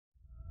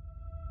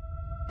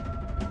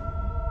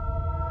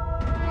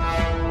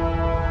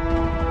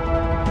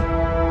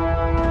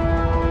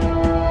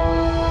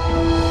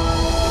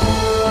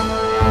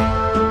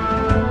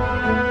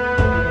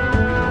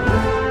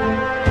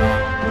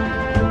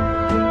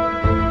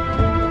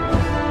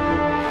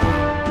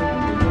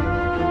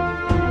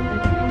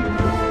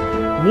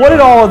what did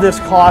all of this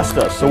cost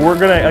us? So we're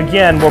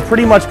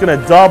pretty much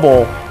gonna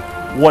double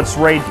what's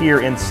right here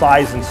in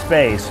size and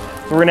space.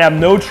 So we're gonna have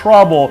no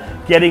trouble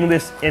getting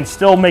this and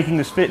still making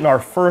this fit in our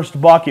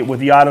first bucket with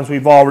the items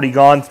we've already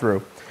gone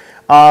through.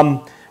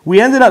 We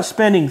ended up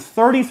spending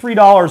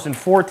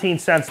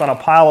 $33.14 on a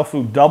pile of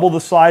food, double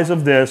the size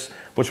of this,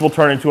 which will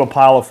turn into a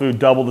pile of food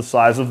double the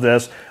size of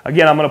this.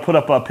 Again, I'm gonna put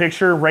up a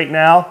picture right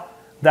now.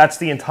 That's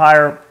the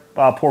entire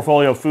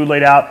portfolio of food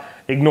laid out.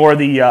 Ignore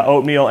the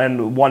oatmeal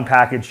and one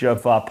package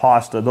of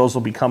pasta. Those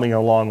will be coming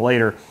along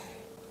later.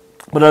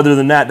 But other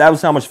than that, that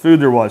was how much food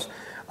there was.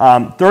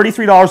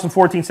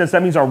 $33.14,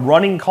 that means our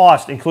running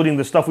cost, including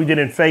the stuff we did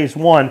in phase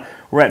one,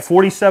 we're at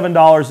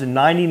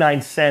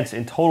 $47.99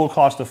 in total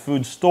cost of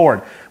food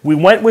stored. We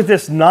went with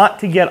this not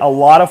to get a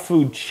lot of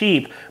food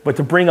cheap, but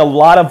to bring a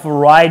lot of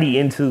variety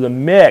into the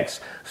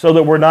mix so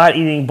that we're not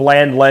eating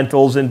bland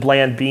lentils and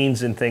bland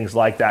beans and things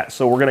like that.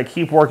 So we're going to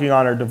keep working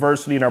on our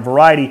diversity and our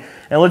variety.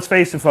 And let's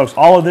face it, folks,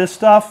 all of this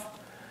stuff,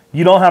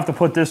 you don't have to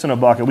put this in a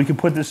bucket. We can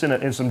put this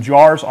in some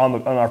jars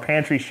on our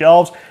pantry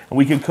shelves, and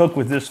we can cook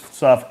with this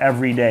stuff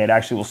every day. It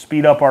actually will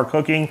speed up our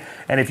cooking.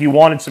 And if you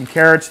wanted some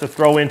carrots to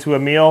throw into a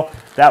meal,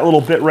 that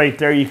little bit right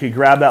there, you could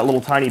grab that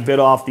little tiny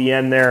bit off the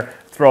end there,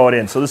 throw it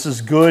in. So this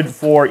is good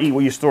for eat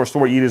what you store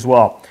what you eat as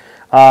well.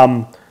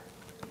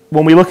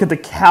 When we look at the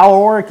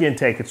caloric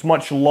intake, it's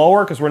much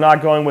lower because we're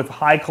not going with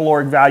high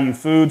caloric value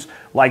foods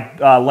like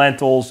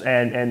lentils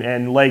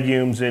and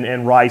legumes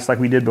and rice like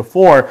we did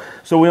before.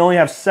 So we only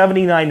have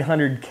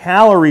 7,900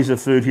 calories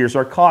of food here, so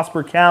our cost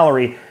per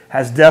calorie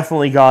has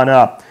definitely gone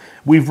up.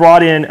 We've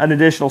brought in an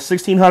additional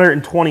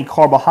 1,620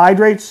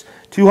 carbohydrates,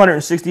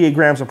 268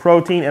 grams of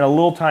protein, and a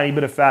little tiny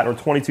bit of fat, or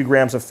 22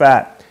 grams of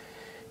fat.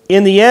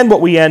 In the end,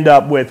 what we end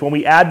up with, when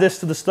we add this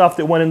to the stuff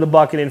that went in the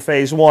bucket in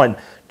phase one,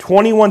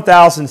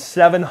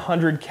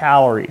 21,700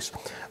 calories,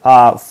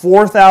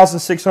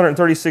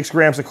 4,636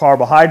 grams of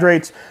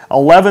carbohydrates,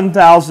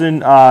 11,000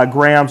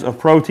 grams of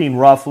protein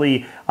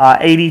roughly,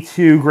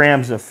 82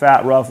 grams of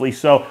fat roughly.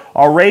 So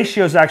our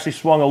ratio is actually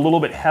swung a little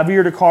bit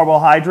heavier to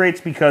carbohydrates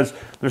because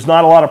there's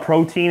not a lot of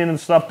protein in the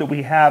stuff that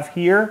we have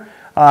here,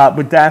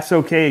 but that's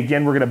okay.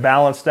 Again, we're going to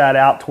balance that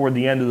out toward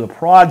the end of the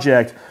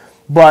project.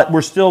 But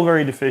we're still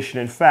very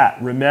deficient in fat.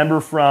 Remember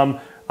from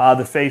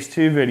the phase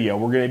 2 video,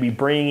 we're going to be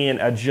bringing in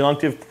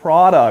adjunctive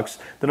products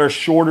that are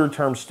shorter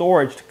term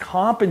storage to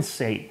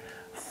compensate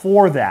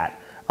for that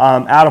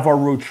out of our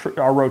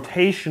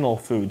rotational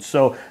foods.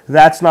 So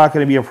that's not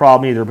going to be a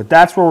problem either, but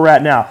that's where we're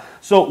at now.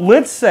 So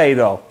let's say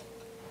though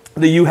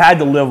that you had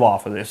to live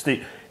off of this.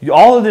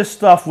 All of this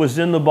stuff was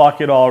in the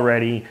bucket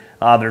already.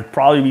 There'd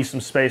probably be some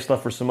space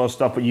left for some more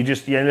stuff, but you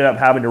ended up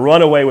having to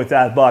run away with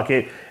that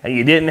bucket, and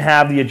you didn't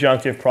have the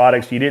adjunctive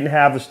products. You didn't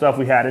have the stuff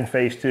we had in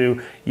phase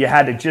 2. You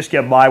had to just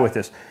get by with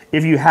this.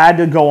 If you had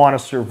to go on a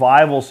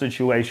survival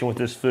situation with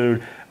this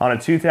food on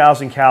a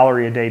 2,000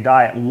 calorie a day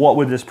diet, what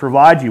would this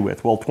provide you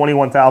with? Well,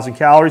 21,000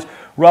 calories.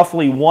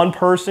 Roughly one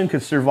person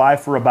could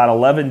survive for about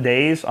 11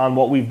 days on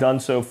what we've done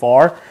so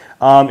far,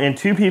 and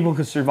 2 people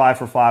could survive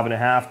for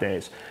 5.5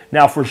 days.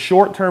 Now, for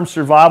short-term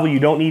survival, you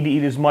don't need to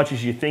eat as much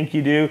as you think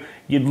you do.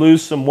 You'd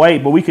lose some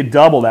weight, but we could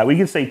double that. We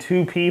could say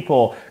 2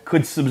 people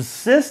could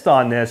subsist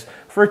on this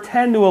for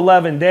 10 to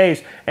 11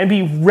 days and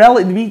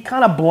be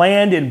kind of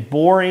bland and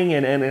boring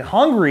and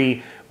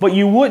hungry, but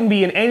you wouldn't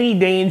be in any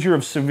danger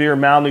of severe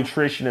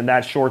malnutrition in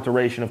that short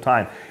duration of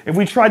time. If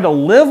we tried to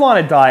live on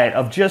a diet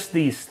of just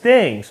these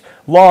things,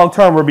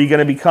 long-term we're going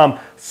to become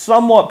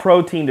somewhat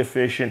protein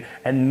deficient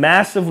and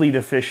massively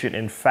deficient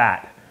in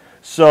fat.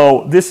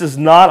 So this is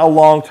not a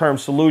long-term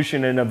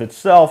solution in and of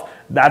itself.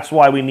 That's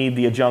why we need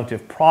the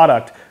adjunctive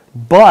product.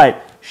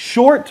 But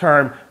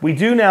short-term, we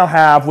do now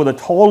have, with a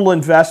total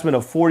investment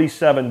of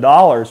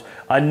 $47,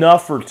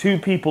 enough for 2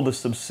 people to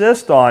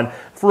subsist on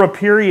for a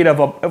period of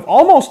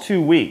almost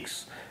 2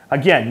 weeks.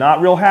 Again,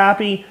 not real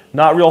happy,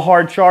 not real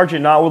hard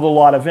charging, not with a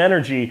lot of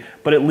energy,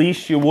 but at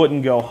least you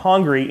wouldn't go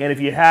hungry. And if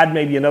you had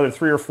maybe another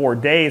 3 or 4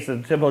 days that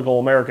a typical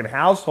American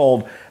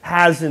household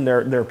has in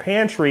their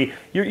pantry,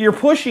 you're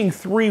pushing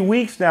 3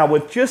 weeks now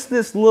with just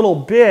this little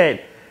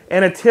bit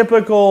and a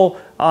typical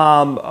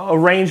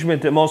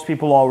arrangement that most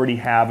people already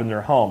have in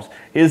their homes.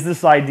 Is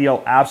this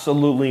ideal?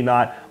 Absolutely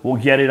not. We'll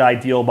get it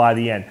ideal by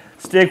the end.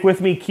 Stick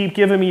with me. Keep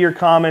giving me your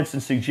comments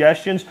and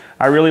suggestions.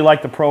 I really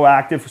like the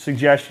proactive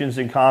suggestions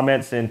and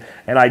comments and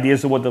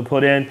ideas of what to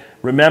put in.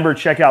 Remember,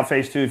 check out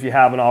phase 2 if you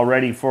haven't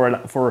already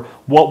for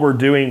what we're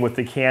doing with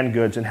the canned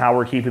goods and how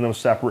we're keeping them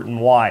separate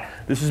and why.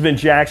 This has been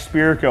Jack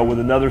Spirko with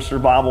another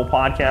Survival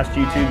Podcast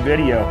YouTube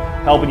video,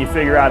 helping you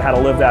figure out how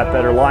to live that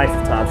better life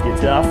if times get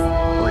tough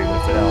or even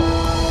if they don't.